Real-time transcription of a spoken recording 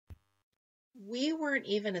We weren't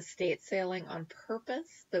even estate sailing on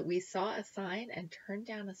purpose, but we saw a sign and turned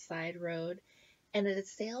down a side road, and at a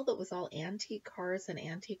sale that was all antique cars and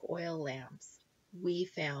antique oil lamps, we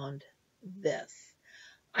found this.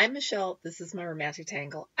 I'm Michelle. This is my romantic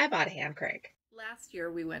tangle. I bought a hand crank. Last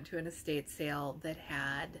year, we went to an estate sale that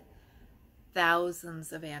had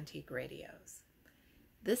thousands of antique radios.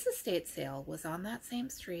 This estate sale was on that same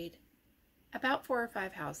street, about 4 or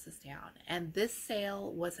 5 houses down, and this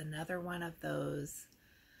sale was another one of those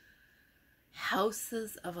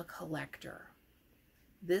houses of a collector.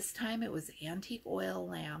 This time it was antique oil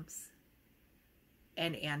lamps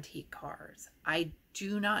and antique cars. I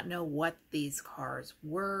do not know what these cars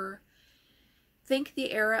were. Think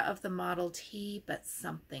the era of the Model T, but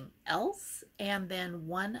something else. And then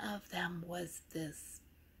one of them was this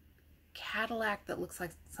Cadillac that looks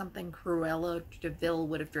like something Cruella de Vil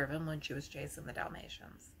would have driven when she was chasing the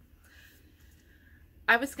Dalmatians.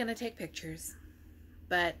 I was going to take pictures,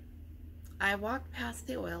 but I walked past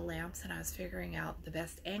the oil lamps and I was figuring out the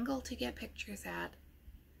best angle to get pictures at,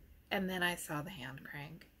 and then I saw the hand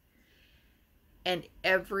crank. And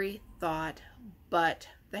every thought but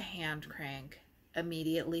the hand crank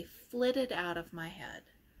immediately flitted out of my head.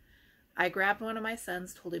 I grabbed one of my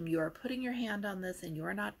sons, told him, "You are putting your hand on this and you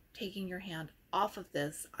are not taking your hand off of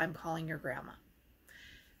this. I'm calling your grandma."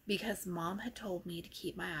 Because Mom had told me to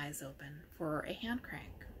keep my eyes open for a hand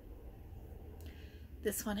crank.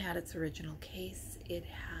 This one had its original case. It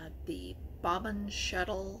had the bobbin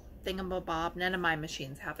shuttle thingamabob. None of my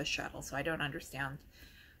machines have a shuttle, so I don't understand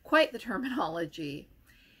quite the terminology.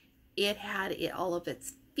 It had all of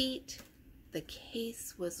its feet. The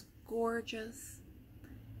case was gorgeous.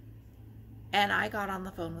 And I got on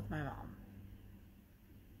the phone with my mom.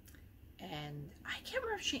 And I can't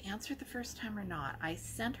remember if she answered the first time or not. I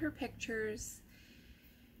sent her pictures.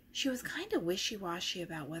 She was kind of wishy-washy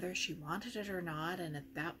about whether she wanted it or not. And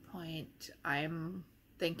at that point, I'm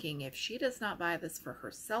thinking, if she does not buy this for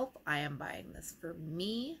herself, I am buying this for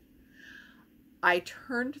me. I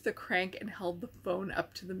turned the crank and held the phone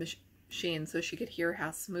up to the machine so she could hear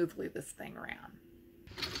how smoothly this thing ran.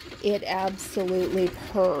 It absolutely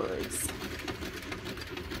purrs.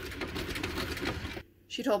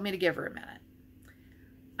 She told me to give her a minute.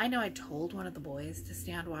 I know I told one of the boys to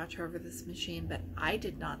stand watch over this machine, but I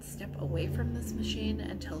did not step away from this machine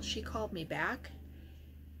until she called me back.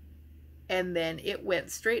 And then it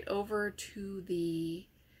went straight over to the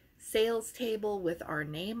sales table with our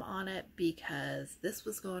name on it because this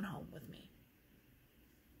was going home with me.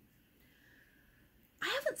 I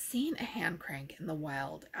haven't seen a hand crank in the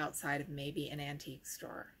wild outside of maybe an antique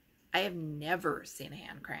store. I have never seen a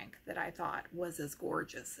hand crank that I thought was as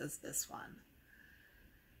gorgeous as this one.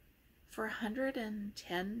 For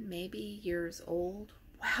 110 maybe years old,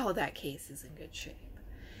 wow, that case is in good shape.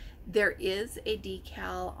 There is a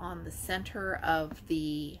decal on the center of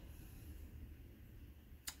the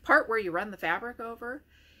part where you run the fabric over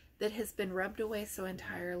that has been rubbed away so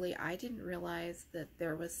entirely. I didn't realize that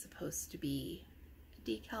there was supposed to be a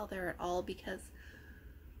decal there at all because,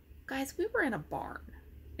 guys, we were in a barn.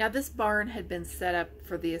 Now, this barn had been set up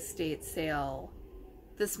for the estate sale.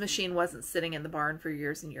 This machine wasn't sitting in the barn for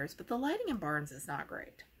years and years, but the lighting in barns is not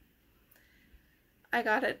great. I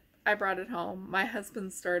got it. I brought it home. My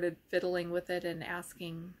husband started fiddling with it and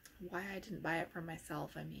asking why I didn't buy it for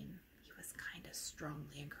myself. I mean, he was kind of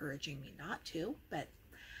strongly encouraging me not to, but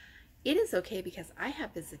it is okay because I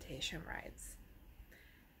have visitation rights.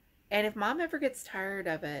 And if Mom ever gets tired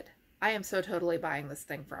of it, I am so totally buying this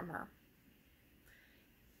thing from her.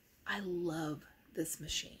 I love this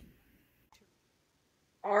machine.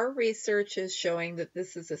 Our research is showing that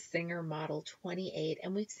this is a Singer Model 28,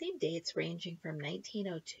 and we've seen dates ranging from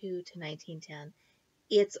 1902 to 1910.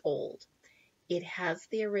 It's old. It has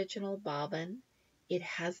the original bobbin. It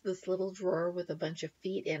has this little drawer with a bunch of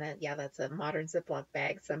feet in it. Yeah, that's a modern Ziploc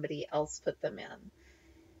bag. Somebody else put them in.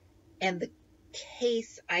 And the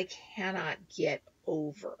case I cannot get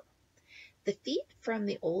over. The feet from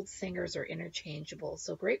the old Singers are interchangeable,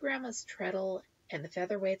 so Great-Grandma's treadle and the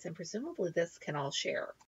featherweights, and presumably this, can all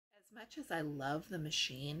share. As much as I love the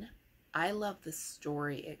machine, I love the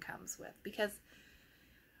story it comes with, because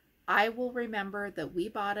I will remember that we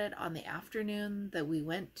bought it on the afternoon that we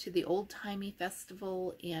went to the old-timey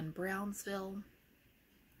festival in Brownsville,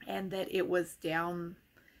 and that it was down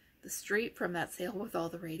the street from that sale with all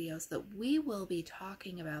the radios, that we will be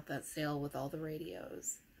talking about that sale with all the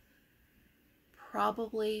radios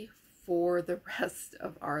probably for the rest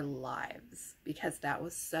of our lives, because that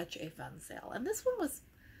was such a fun sale. And this one was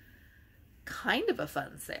kind of a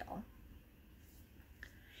fun sale.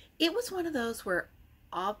 It was one of those where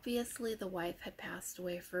Obviously, the wife had passed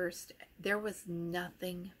away first. There was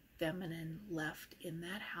nothing feminine left in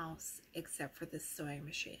that house except for this sewing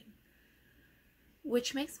machine.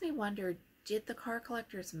 Which makes me wonder, did the car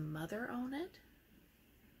collector's mother own it?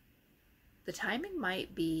 The timing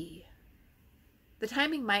might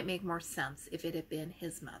make more sense if it had been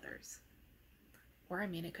his mother's. Or, I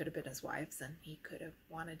mean, it could have been his wife's and he could have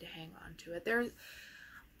wanted to hang on to it.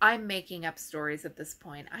 I'm making up stories at this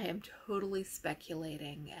point. I am totally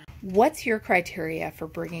speculating. What's your criteria for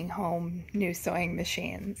bringing home new sewing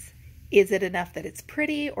machines? Is it enough that it's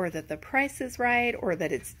pretty, or that the price is right, or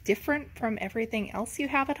that it's different from everything else you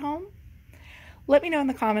have at home? Let me know in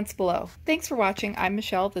the comments below. Thanks for watching. I'm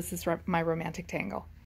Michelle. This is my Romantic Tangle.